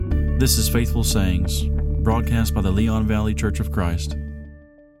This is Faithful Sayings, broadcast by the Leon Valley Church of Christ.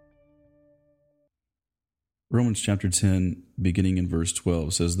 Romans chapter 10, beginning in verse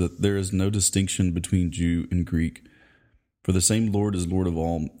 12, says that there is no distinction between Jew and Greek, for the same Lord is Lord of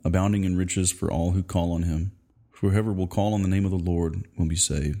all, abounding in riches for all who call on him. For whoever will call on the name of the Lord will be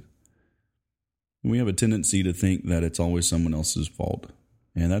saved. We have a tendency to think that it's always someone else's fault,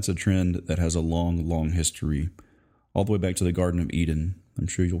 and that's a trend that has a long, long history, all the way back to the Garden of Eden. I'm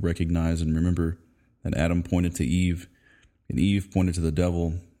sure you'll recognize and remember that Adam pointed to Eve, and Eve pointed to the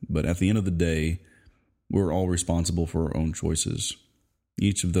devil, but at the end of the day, we're all responsible for our own choices.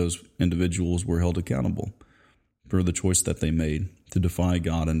 Each of those individuals were held accountable for the choice that they made to defy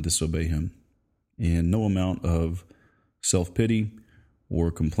God and disobey him. And no amount of self-pity or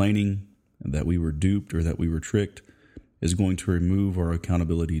complaining that we were duped or that we were tricked is going to remove our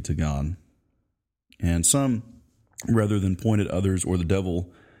accountability to God. And some, rather than point at others or the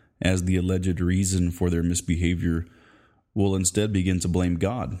devil as the alleged reason for their misbehavior, will instead begin to blame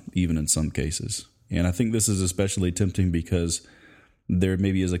God, even in some cases. And I think this is especially tempting because there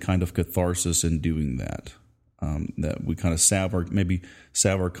maybe is a kind of catharsis in doing that, that we kind of salve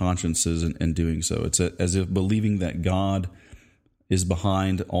our consciences in doing so. It's as if believing that God is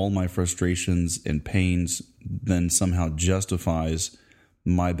behind all my frustrations and pains then somehow justifies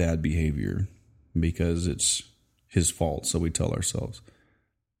my bad behavior because it's his fault, so we tell ourselves.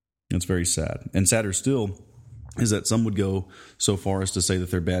 It's very sad. And sadder still is that some would go so far as to say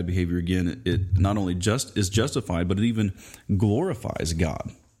that their bad behavior, again, it not only just is justified, but it even glorifies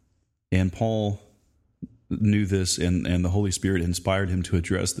God. And Paul knew this, and the Holy Spirit inspired him to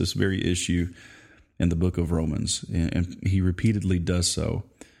address this very issue in the book of Romans. And he repeatedly does so.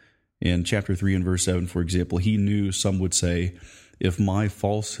 In chapter 3 and verse 7, for example, he knew some would say, if my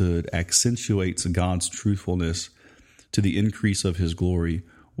falsehood accentuates God's truthfulness to the increase of his glory,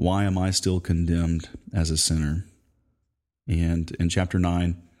 why am I still condemned as a sinner? And in chapter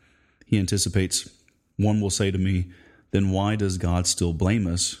 9, he anticipates, one will say to me, then why does God still blame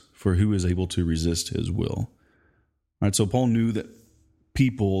us? For who is able to resist his will? All right, so Paul knew that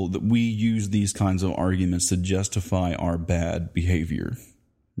we use these kinds of arguments to justify our bad behavior,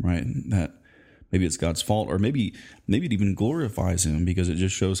 right? That maybe it's God's fault, or maybe it even glorifies him because it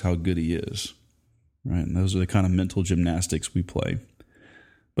just shows how good he is. Right? And those are the kind of mental gymnastics we play.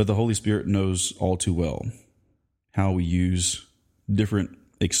 But the Holy Spirit knows all too well how we use different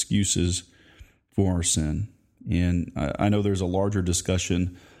excuses for our sin. And I know there's a larger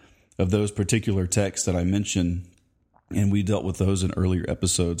discussion of those particular texts that I mentioned, and we dealt with those in earlier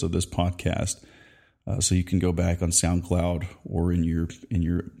episodes of this podcast. So you can go back on SoundCloud or in your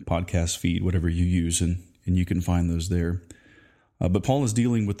podcast feed, whatever you use, and you can find those there. But Paul is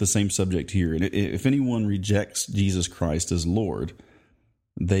dealing with the same subject here. And if anyone rejects Jesus Christ as Lord,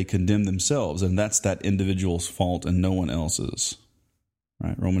 they condemn themselves, and that's that individual's fault and no one else's.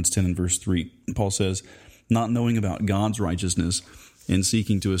 Right? Romans 10 and verse 3, Paul says, not knowing about God's righteousness and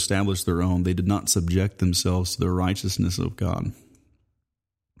seeking to establish their own, they did not subject themselves to the righteousness of God.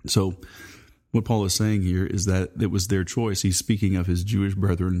 So what Paul is saying here is that it was their choice. He's speaking of his Jewish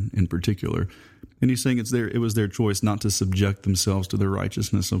brethren in particular. And he's saying it was their choice not to subject themselves to the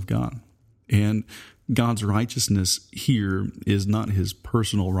righteousness of God. And God's righteousness here is not his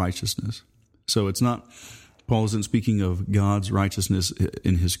personal righteousness. So it's not, Paul isn't speaking of God's righteousness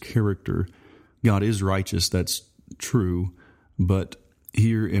in his character. God is righteous, that's true. But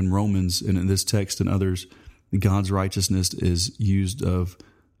here in Romans and in this text and others, God's righteousness is used of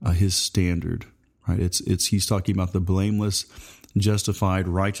his standard, right? He's talking about the blameless, justified,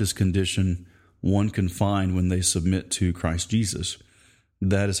 righteous condition one can find when they submit to Christ Jesus.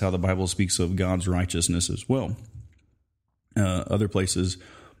 That is how the Bible speaks of God's righteousness as well. Other places,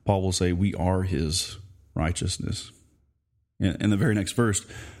 Paul will say, we are his righteousness. In the very next verse,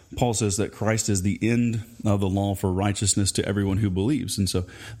 Paul says that Christ is the end of the law for righteousness to everyone who believes. And so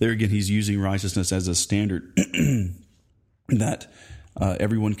there again, he's using righteousness as a standard that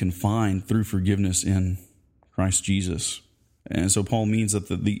everyone can find through forgiveness in Christ Jesus. And so Paul means that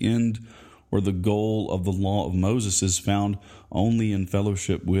the end or the goal of the law of Moses is found only in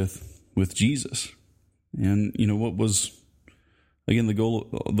fellowship with Jesus. And what was, again, the goal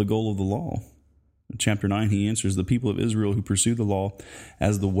of the law? In chapter 9, he answers, the people of Israel who pursue the law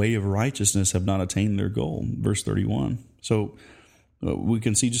as the way of righteousness have not attained their goal. Verse 31. So we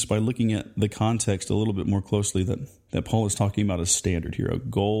can see just by looking at the context a little bit more closely that Paul is talking about a standard here, a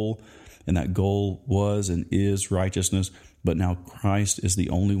goal, and that goal was and is righteousness. But now Christ is the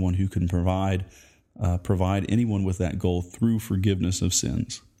only one who can provide anyone with that goal through forgiveness of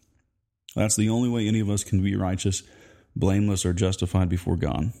sins. That's the only way any of us can be righteous, blameless, or justified before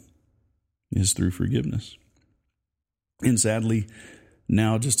God. is through forgiveness. And sadly,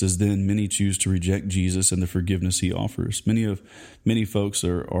 now, just as then, many choose to reject Jesus and the forgiveness he offers. Many folks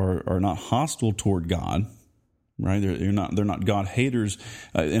are not hostile toward God, right? They're not God haters.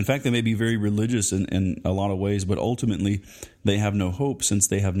 In fact, they may be very religious in a lot of ways, but ultimately they have no hope since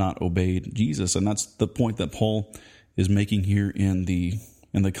they have not obeyed Jesus. And that's the point that Paul is making here in the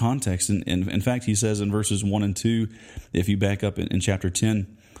context. And in fact, he says in verses 1 and 2, if you back up in chapter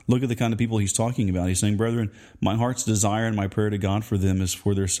 10, look at the kind of people he's talking about. He's saying, "Brethren, my heart's desire and my prayer to God for them is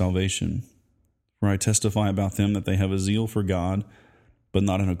for their salvation. For I testify about them that they have a zeal for God, but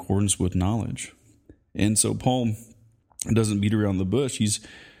not in accordance with knowledge." And so Paul doesn't beat around the bush.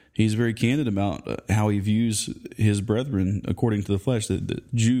 He's very candid about how he views his brethren according to the flesh, the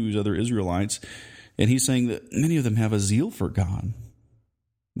Jews, other Israelites. And he's saying that many of them have a zeal for God.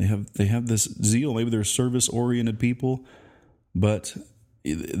 They have this zeal. Maybe they're service-oriented people, but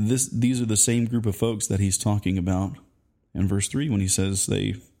these are the same group of folks that he's talking about in verse 3 when he says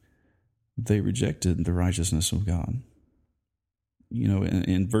they rejected the righteousness of God.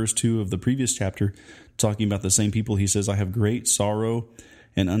 In verse 2 of the previous chapter, talking about the same people, he says, "I have great sorrow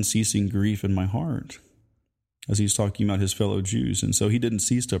and unceasing grief in my heart," as he's talking about his fellow Jews. And so he didn't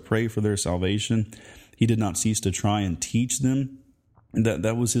cease to pray for their salvation. He did not cease to try and teach them.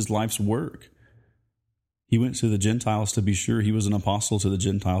 That was his life's work. He went to the Gentiles, to be sure. He was an apostle to the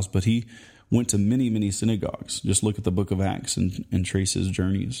Gentiles, but he went to many, many synagogues. Just look at the book of Acts and trace his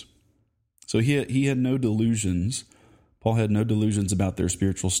journeys. So he had no delusions. Paul had no delusions about their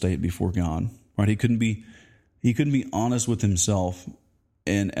spiritual state before God. Right? He couldn't be honest with himself,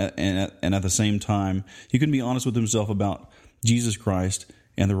 and at the same time, he couldn't be honest with himself about Jesus Christ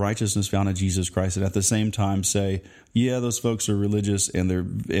and the righteousness found in Jesus Christ, and at the same time say, "Yeah, those folks are religious and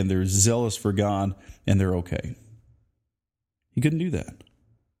they're zealous for God and they're okay." He couldn't do that.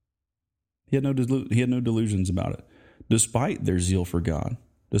 He had no delusions about it. Despite their zeal for God,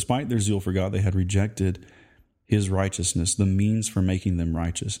 they had rejected his righteousness, the means for making them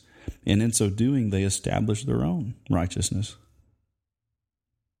righteous, and in so doing, they established their own righteousness.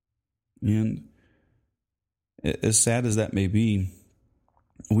 And as sad as that may be,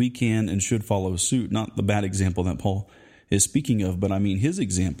 we can and should follow suit. Not the bad example that Paul is speaking of, but I mean his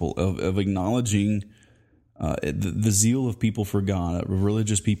example of acknowledging the zeal of people for God,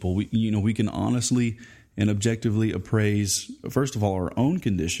 religious people. We can honestly and objectively appraise, first of all, our own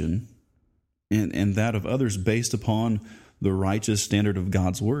condition and that of others based upon the righteous standard of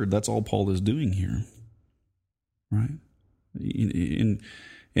God's word. That's all Paul is doing here, right? And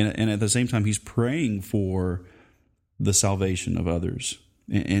at the same time, he's praying for the salvation of others.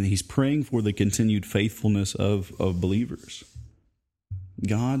 And he's praying for the continued faithfulness of believers.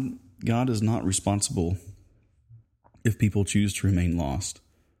 God is not responsible if people choose to remain lost.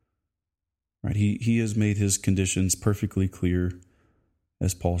 Right? He has made his conditions perfectly clear,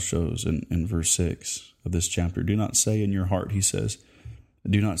 as Paul shows in verse 6 of this chapter. "Do not say in your heart," he says,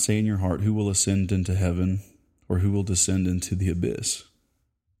 "do not say in your heart, who will ascend into heaven or who will descend into the abyss."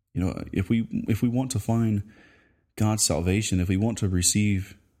 If we want to find God's salvation, if we want to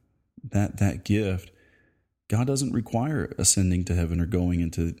receive that gift, God doesn't require ascending to heaven or going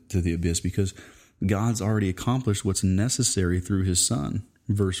into the abyss, because God's already accomplished what's necessary through his Son.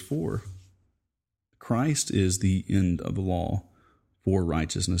 Verse 4, Christ is the end of the law for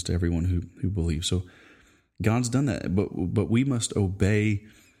righteousness to everyone who believes. So God's done that, but we must obey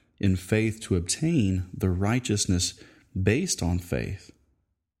in faith to obtain the righteousness based on faith.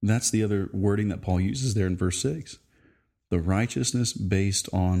 That's the other wording that Paul uses there in verse 6. The righteousness based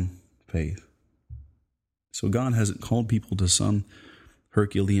on faith. So God hasn't called people to some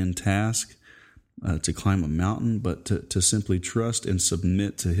Herculean task to climb a mountain, but to simply trust and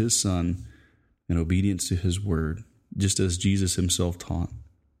submit to his Son in obedience to his word, just as Jesus himself taught.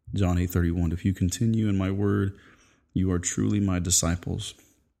 John 8:31, "If you continue in my word, you are truly my disciples."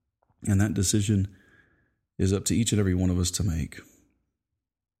 And that decision is up to each and every one of us to make.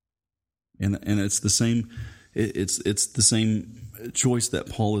 And it's the same. It's the same choice that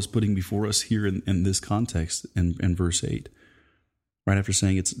Paul is putting before us here in this context in verse 8. Right after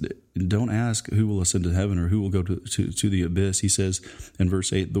saying don't ask who will ascend to heaven or who will go to the abyss, he says in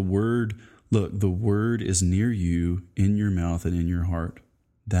verse 8, the word is near you, in your mouth and in your heart.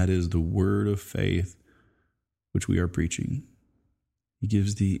 That is the word of faith which we are preaching. He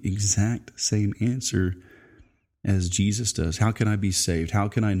gives the exact same answer as Jesus does. How can I be saved? How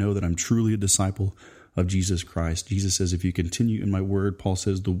can I know that I'm truly a disciple of Jesus Christ? Jesus says, if you continue in my word, Paul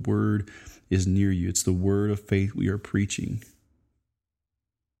says, the word is near you. It's the word of faith we are preaching.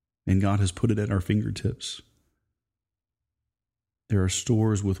 And God has put it at our fingertips. There are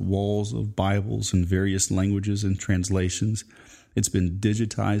stores with walls of Bibles in various languages and translations. It's been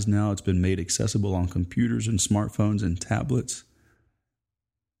digitized now. It's been made accessible on computers and smartphones and tablets.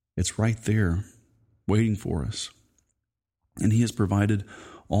 It's right there, waiting for us. And He has provided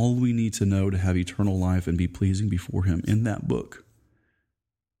all we need to know to have eternal life and be pleasing before Him in that book.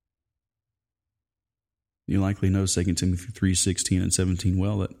 You likely know 2 Timothy 3:16 and 17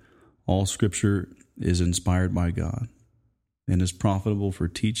 well, that all Scripture is inspired by God and is profitable for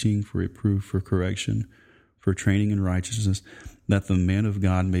teaching, for reproof, for correction, for training in righteousness, that the man of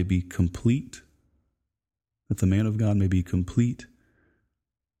God may be complete,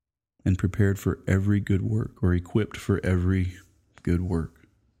 and prepared for every good work, or equipped for every good work.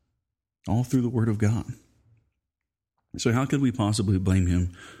 All through the Word of God. So how could we possibly blame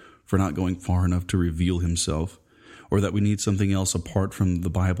Him for not going far enough to reveal Himself, or that we need something else apart from the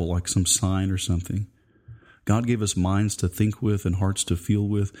Bible, like some sign or something? God gave us minds to think with and hearts to feel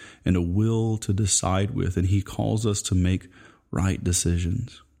with and a will to decide with, and He calls us to make right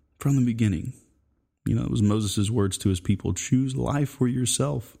decisions from the beginning. It was Moses' words to his people: choose life for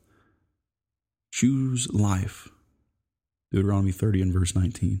yourself. Choose life. Deuteronomy 30 and verse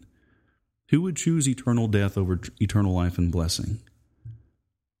 19. Who would choose eternal death over eternal life and blessing?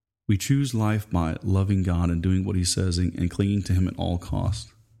 We choose life by loving God and doing what He says and clinging to Him at all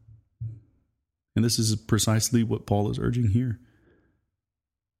costs. And this is precisely what Paul is urging here.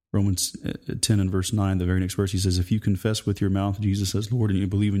 Romans 10 and verse 9, the very next verse, he says, if you confess with your mouth Jesus as Lord and you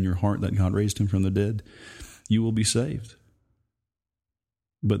believe in your heart that God raised Him from the dead, you will be saved.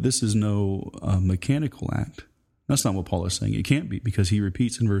 But this is no mechanical act. That's not what Paul is saying. It can't be, because he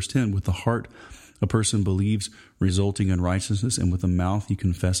repeats in verse 10, with the heart a person believes, resulting in righteousness, and with the mouth he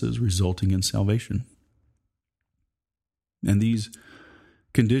confesses, resulting in salvation. And these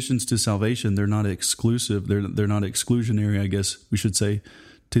conditions to salvation, they're not exclusive. They're not exclusionary, I guess we should say,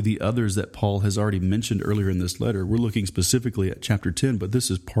 to the others that Paul has already mentioned earlier in this letter. We're looking specifically at chapter 10, but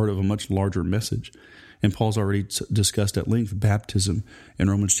this is part of a much larger message. And Paul's already discussed at length baptism in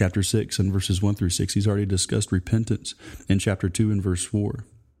Romans chapter 6 and verses 1 through 6. He's already discussed repentance in chapter 2 and verse 4.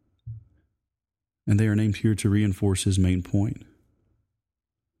 And they are named here to reinforce his main point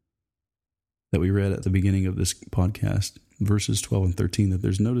that we read at the beginning of this podcast, verses 12 and 13, that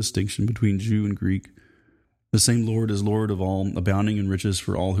there's no distinction between Jew and Greek. The same Lord is Lord of all, abounding in riches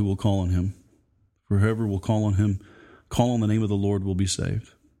for all who will call on Him. For whoever will call on Him, call on the name of the Lord, will be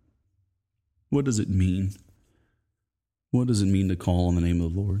saved. What does it mean? What does it mean to call on the name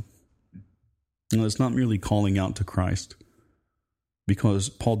of the Lord? Well, it's not merely calling out to Christ, because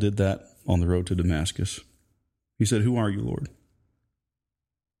Paul did that on the road to Damascus. He said, "Who are you, Lord?"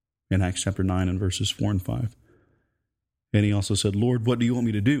 In Acts chapter 9 and verses 4 and 5. And he also said, "Lord, what do you want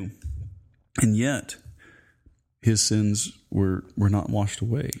me to do?" And yet, his sins were not washed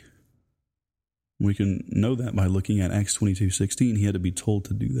away. We can know that by looking at Acts 22:16. He had to be told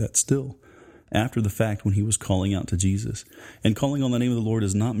to do that still, after the fact, when he was calling out to Jesus. And calling on the name of the Lord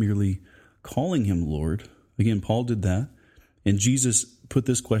is not merely calling Him Lord. Again, Paul did that. And Jesus put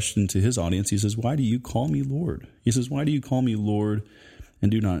this question to his audience. He says, "Why do you call me Lord?" He says, "Why do you call me Lord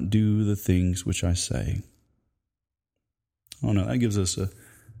and do not do the things which I say?" Oh no, that gives us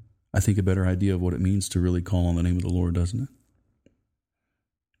I think a better idea of what it means to really call on the name of the Lord, doesn't it?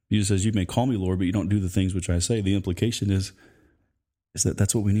 Jesus says, "You may call me Lord, but you don't do the things which I say." The implication is that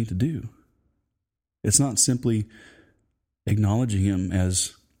that's what we need to do. It's not simply acknowledging Him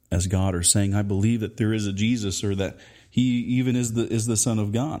as God, or saying, "I believe that there is a Jesus," or that He even is the Son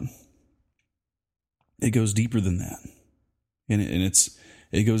of God. It goes deeper than that. And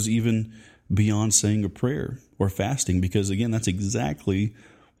it goes even beyond saying a prayer or fasting, because again, that's exactly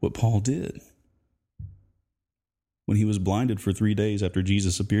what Paul did when he was blinded for 3 days after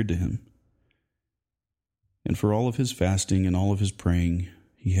Jesus appeared to him. And for all of his fasting and all of his praying,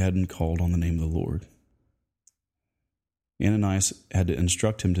 he hadn't called on the name of the Lord. Ananias had to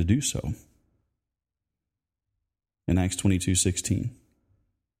instruct him to do so. In Acts 22:16,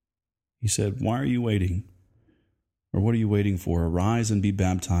 he said, "Why are you waiting? Or what are you waiting for? Arise and be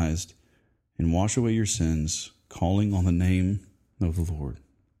baptized and wash away your sins, calling on the name of the Lord."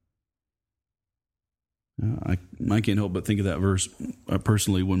 I can't help but think of that verse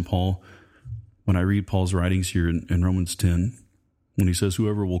personally when I read Paul's writings here in Romans 10, when he says,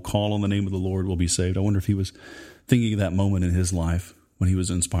 "Whoever will call on the name of the Lord will be saved." I wonder if he was thinking of that moment in his life when he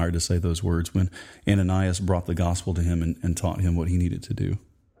was inspired to say those words, when Ananias brought the gospel to him and taught him what he needed to do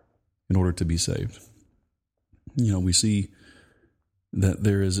in order to be saved. We see that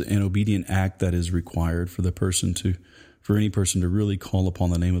there is an obedient act that is required for the person to for any person to really call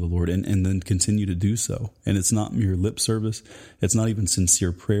upon the name of the Lord and then continue to do so. And it's not mere lip service. It's not even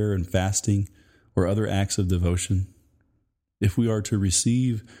sincere prayer and fasting or other acts of devotion. If we are to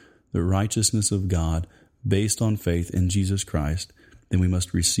receive the righteousness of God based on faith in Jesus Christ, then we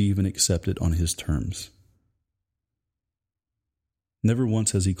must receive and accept it on His terms. Never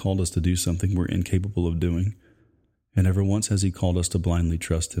once has He called us to do something we're incapable of doing, and never once has He called us to blindly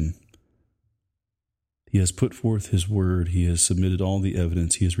trust Him. He has put forth His word. He has submitted all the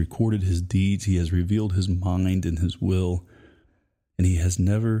evidence. He has recorded His deeds. He has revealed His mind and His will, and He has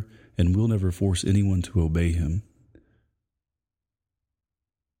never and will never force anyone to obey Him.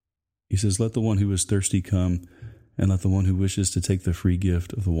 He says, "Let the one who is thirsty come, and let the one who wishes to take the free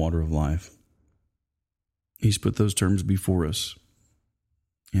gift of the water of life." He's put those terms before us.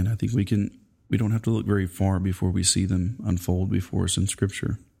 And I think we don't have to look very far before we see them unfold before us in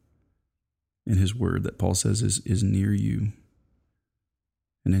Scripture. In His word that Paul says is near you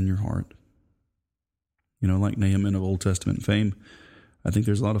and in your heart. Like Naaman of Old Testament fame, I think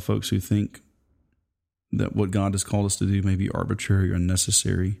there's a lot of folks who think that what God has called us to do may be arbitrary or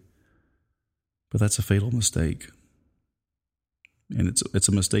unnecessary. But that's a fatal mistake. And it's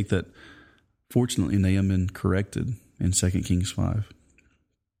a mistake that, fortunately, Naaman corrected in 2 Kings 5.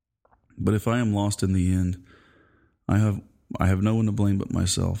 But if I am lost in the end, I have no one to blame but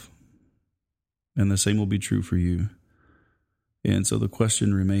myself. And the same will be true for you. And so the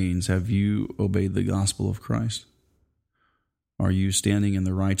question remains, have you obeyed the gospel of Christ? Are you standing in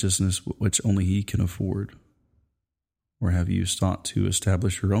the righteousness which only He can afford? Or have you sought to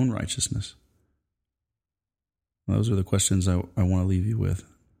establish your own righteousness? Those are the questions I want to leave you with.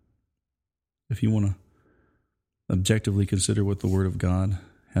 If you want to objectively consider what the Word of God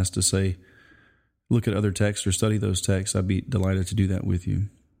has to say, look at other texts or study those texts, I'd be delighted to do that with you.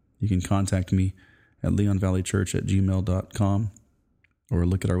 You can contact me at leonvalleychurch@gmail.com or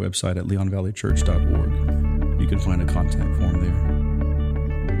look at our website at leonvalleychurch.org. You can find a contact form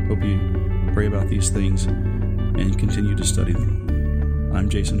there. Hope you pray about these things and continue to study them. I'm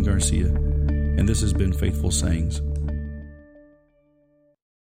Jason Garcia, and this has been Faithful Sayings.